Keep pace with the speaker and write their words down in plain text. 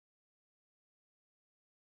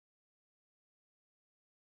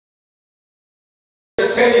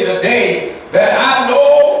to tell you today that I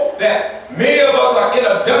know that many of us are in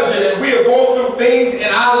a dungeon and we are going through things in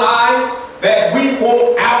our lives that we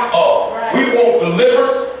want out of. We want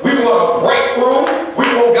deliverance. We want a breakthrough. We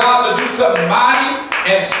want God to do something mighty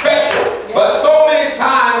and special. But so many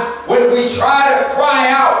times when we try to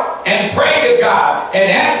cry out and pray to God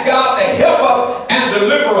and ask God to help us and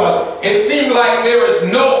deliver us, it seems like there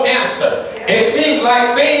is no answer. It seems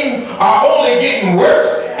like things are only getting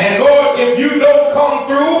worse. And Lord, if you don't come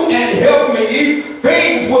through and help me,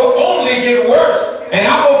 things will only get worse. And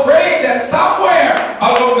I'm afraid that somewhere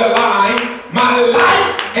along the line, my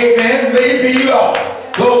life, amen, may be lost.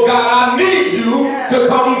 So God, I need you to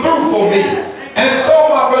come through for me. And so,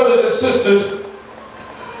 my brothers and sisters,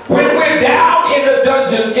 when we're down in the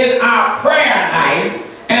dungeon in our prayer life,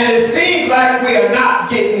 and it seems like we are not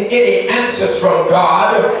getting any answers from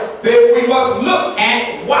God, then we must look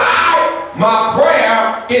at why my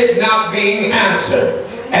prayer is not being answered.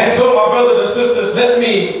 And so, my brothers and sisters, let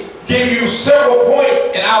me give you several points,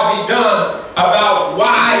 and I'll be done, about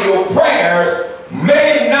why your prayers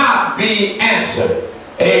may not be answered.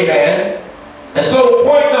 Amen. And so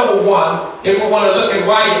point number one, if we want to look at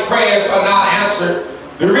why your prayers are not answered,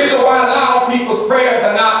 the reason why a lot of people's prayers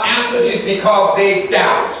are not answered is because they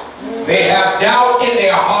doubt. They have doubt in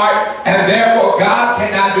their heart, and therefore God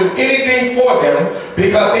cannot do anything for them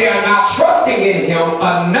because they are not trusting in Him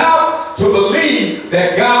enough to believe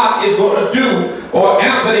that God is going to do or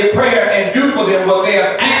answer their prayer and do for them what they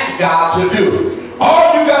have asked God to do.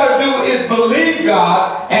 All you got to do is believe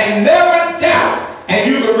God and never doubt, and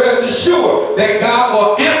you can rest assured that God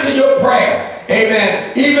will answer your prayer.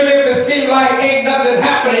 Amen. Even if it seems like ain't nothing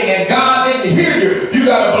happening and God didn't hear you, you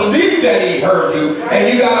got to believe that He heard you,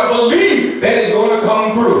 and you got to believe that He's going to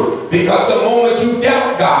come through. Because the moment you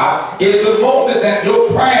doubt God is the moment that your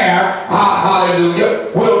prayer,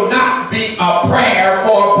 hallelujah, will not be a prayer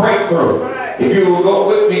for a breakthrough. If you will go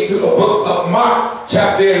with me to the book of Mark,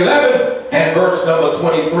 chapter 11 and verse number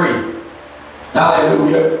 23.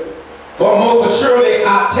 Hallelujah. For most assuredly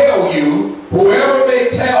I tell you, whoever may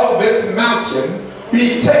tell this mountain,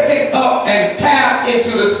 be taken up and cast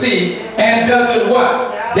into the sea, and doesn't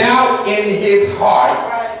what? Doubt in his heart.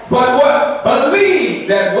 But what? Believes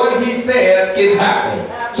that what he says is happening.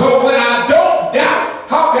 So when I don't doubt,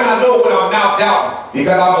 how can I know when I'm not doubting?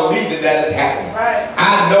 Because I believe that is happening.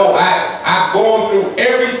 I know I'm going through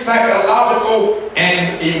every psychological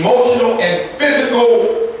and emotional and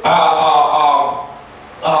physical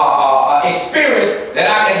experience that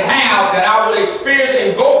I can have, that I will experience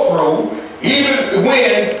and go through, even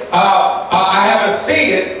when I haven't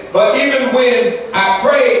seen it. But even when I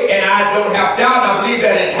pray and I don't have doubt, I believe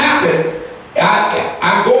that it happened.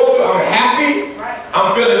 I'm going through, I'm happy,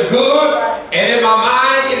 I'm feeling good, and in my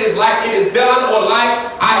mind it is like it is done, or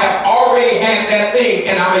like I have already had that thing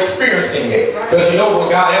and I'm experiencing it. Because you know, when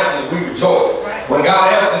God answers, we rejoice. When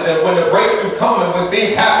God answers and when the breakthrough comes and when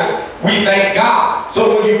things happen, we thank God.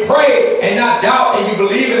 So when you pray and not doubt and you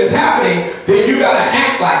believe it is happening, then you got to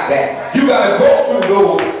act like that. You got to go through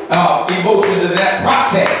those emotions in that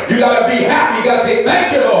process. You got to be happy. You got to say,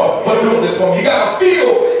 thank you, Lord, for doing this for me. You got to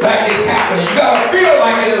feel like it's happening. You got to feel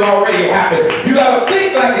like it has already happened. You got to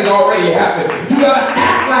think like it's already happened. You got to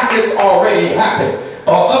act like it's already happened.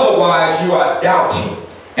 Or otherwise you are doubting.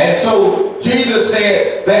 And so Jesus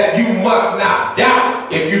said that you must not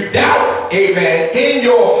doubt. If you doubt, amen, in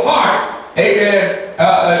your heart, amen,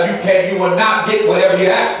 you will not get whatever you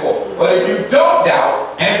ask for. But if you don't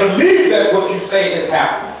doubt and believe that what you say is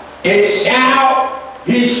happening,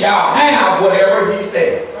 he shall have whatever he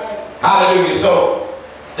says. Hallelujah. So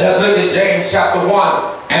let's look at James chapter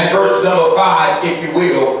 1 and verse number 5, if you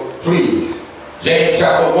will, please. James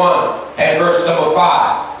chapter 1 and verse number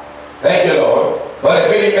 5. Thank you, Lord. But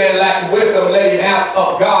if any man lacks wisdom, let him ask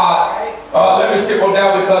of God. Let me skip on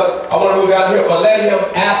down because I want to move down here. But let him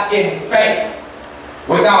ask in faith,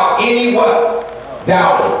 without any what?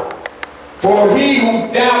 Doubting. For he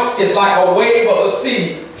who doubts is like a wave of the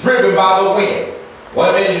sea driven by the wind.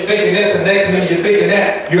 One minute you're thinking this, and next minute you're thinking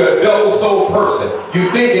that. You're a double-souled person.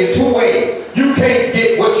 You think in two ways. You can't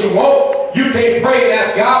get what you want. You can't pray and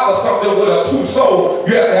ask God for something with a two soul.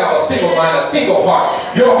 You have to have a single mind, a single heart.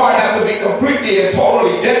 Your heart has to be completely and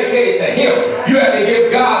totally dedicated to Him. You have to give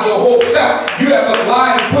God your whole self. You have to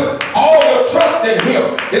rely and put all your trust in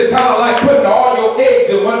Him. It's kind of like putting all your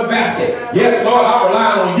eggs in one basket. Yes, Lord, I'm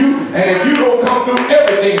relying on you, and if you don't come through,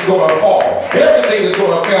 everything's going to fall. Everything is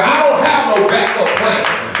going to fail. I don't have no backup plan.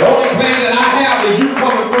 The only plan that I have is you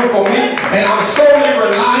coming through for me, and I'm solely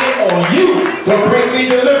relying on you to bring me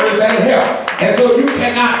deliverance and help. And so you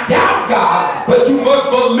cannot doubt God, but you must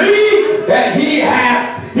believe that He's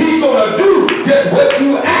going to do just what you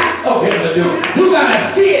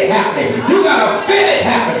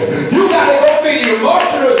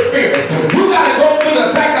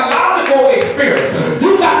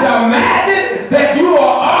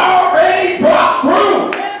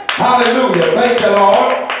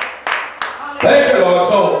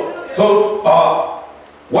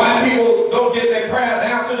people don't get their prayers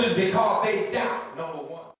answered is because they doubt.